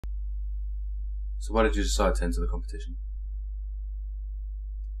So why did you decide to enter the competition?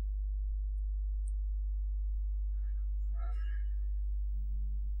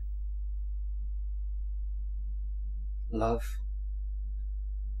 Love.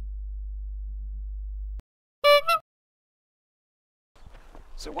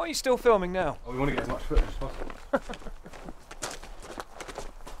 So why are you still filming now? Oh, we want to get as much footage as possible.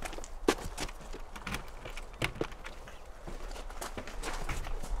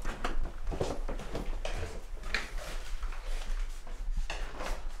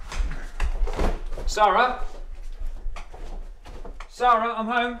 Sara? Sara, I'm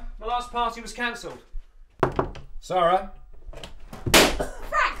home. My last party was cancelled. Sara?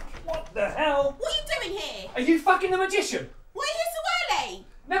 Frank! What the hell? What are you doing here? Are you fucking the magician? Why are you here so early?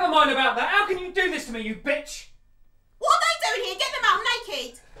 Never mind about that. How can you do this to me, you bitch? What are they doing here? Get them out, I'm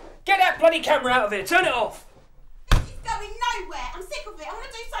naked. Get that bloody camera out of here. Turn it off. This is going nowhere. I'm sick of it. I want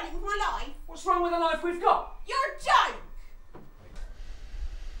to do something with my life. What's wrong with the life we've got? You're a joke.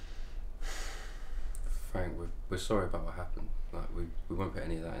 Frank, we're sorry about what happened. Like, we won't put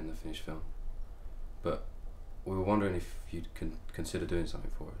any of that in the finished film. But we were wondering if you'd consider doing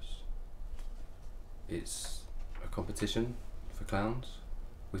something for us. It's a competition for clowns.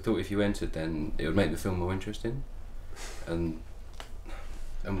 We thought if you entered, then it would make the film more interesting, and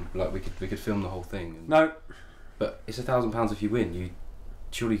like we could film the whole thing. And, No. But it's £1,000 if you win. You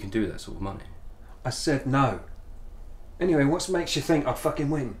surely can do that sort of money. I said no. Anyway, what makes you think I'd fucking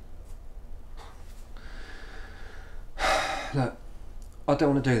win? Look, I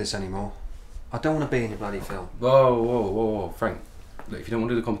don't want to do this anymore. I don't want to be in your bloody film. Whoa, Frank. Look, if you don't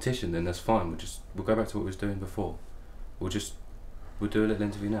want to do the competition, then that's fine. We'll go back to what we was doing before. We'll do a little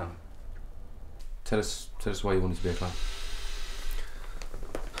interview now. Tell us why you wanted to be a clown.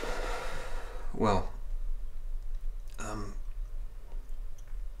 Well,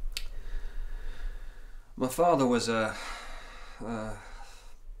 my father was a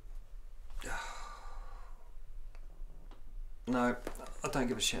no, I don't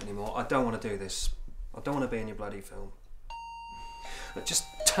give a shit anymore. I don't want to do this. I don't want to be in your bloody film. But just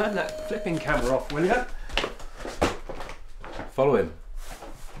turn that flipping camera off, will you? Follow him.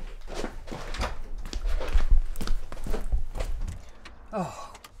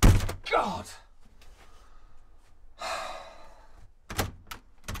 Oh, God!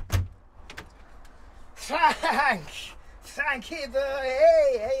 Thank you, boy.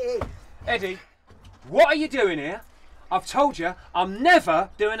 Hey. Eddie, what are you doing here? I've told you, I'm never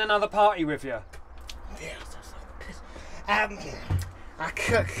doing another party with you. Come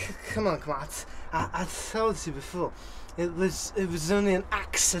on. I told you before. It was only an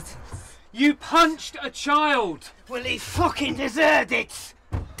accident. You punched a child. Well, he fucking deserved it.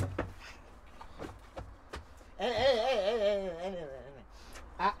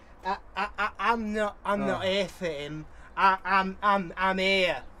 I'm not here for him. I'm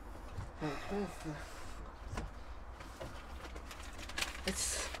here.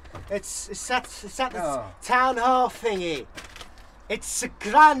 It's that town hall thingy. It's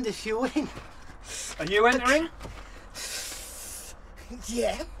 $1,000 if you win. Are you entering?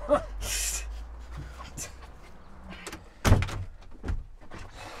 Yeah.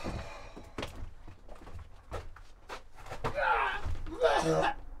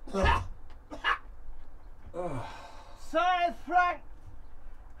 Sorry, Frank.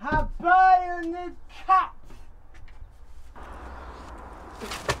 I buy you a new cap.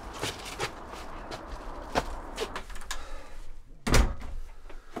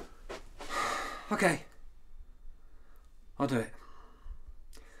 Okay. I'll do it.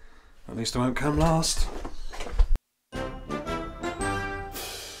 At least I won't come last.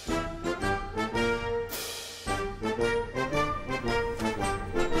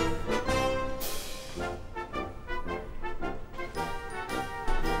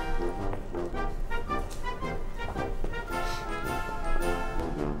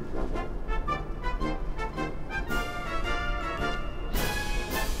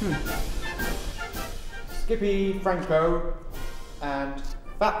 Skippy Franco and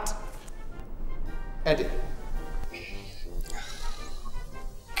Fat Eddy.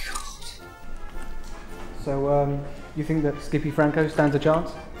 So, you think that Skippy Franco stands a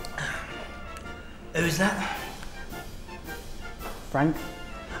chance? Who's that? Frank?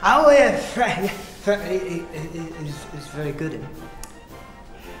 Oh yeah, Frank. He's very good at it.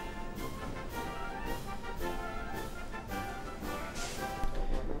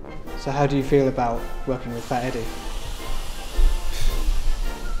 So how do you feel about working with Fat Eddy?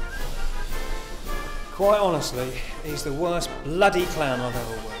 Quite honestly, he's the worst bloody clown I've ever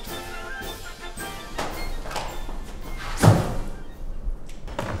worked with.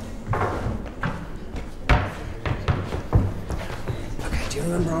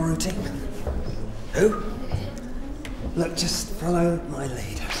 you remember our routine? Who? Look, just follow my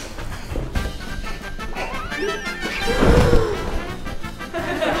lead.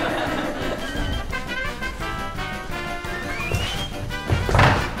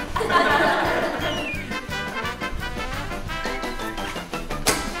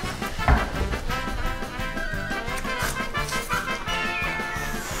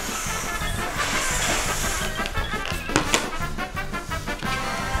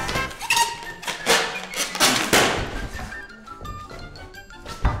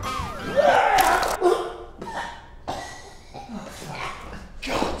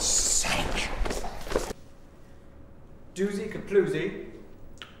 Doozy Campbaloozy,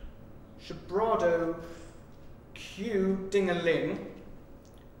 Siobhardo Q, Ding-a-Ling,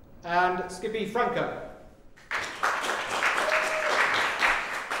 and Skippy Franco.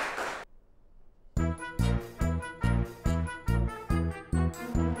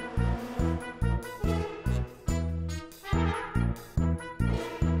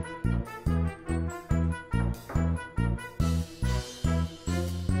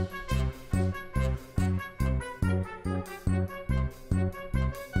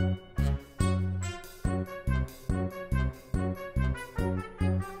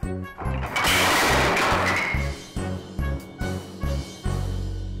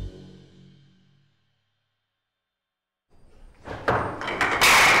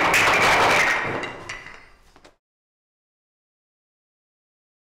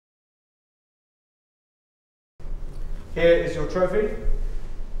 Here is your trophy,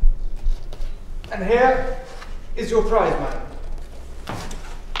 and here is your prize money.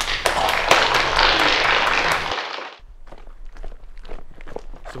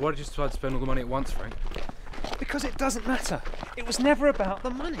 So why did you decide to spend all the money at once, Frank? Because it doesn't matter. It was never about the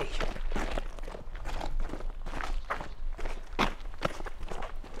money.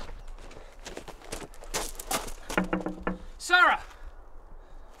 Sara!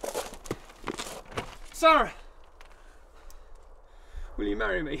 Sara! Will you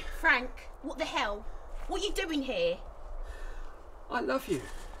marry me? Frank, what the hell? What are you doing here? I love you.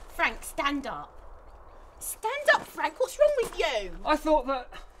 Frank, stand up. Stand up, Frank. What's wrong with you? I thought that...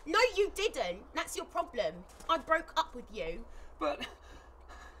 No, you didn't. That's your problem. I broke up with you. But...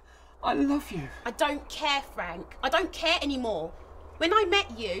 I love you. I don't care, Frank. I don't care anymore. When I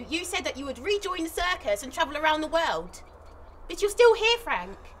met you, you said that you would rejoin the circus and travel around the world. But you're still here,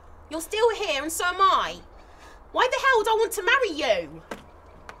 Frank. You're still here, and so am I. Why the hell would I want to marry you?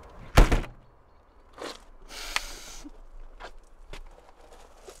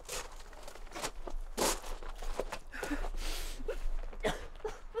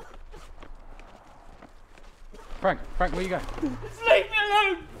 Frank, where are you going? Just leave me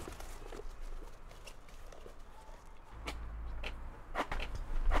alone!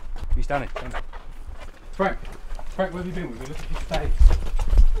 You stand it. Frank, where have you been? We've been looking for your face.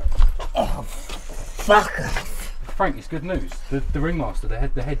 Oh, fuck off. Frank, it's good news. The ringmaster,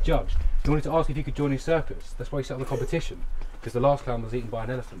 the head judge, he wanted to ask if you could join his circus. That's why he set up the competition. Because the last clown was eaten by an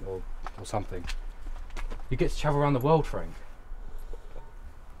elephant or something. You get to travel around the world, Frank.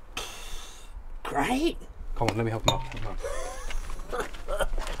 Great. Come on, let me help him up.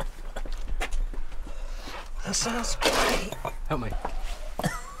 That sounds great. Help me.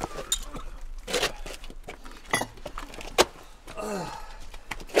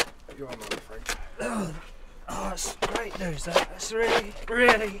 You're on, Frank. Oh, that's great news. That's really,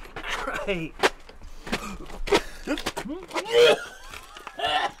 really great.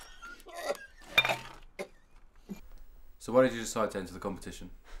 So why did you decide to enter the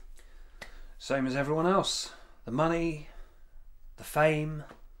competition? Same as everyone else. The money, the fame,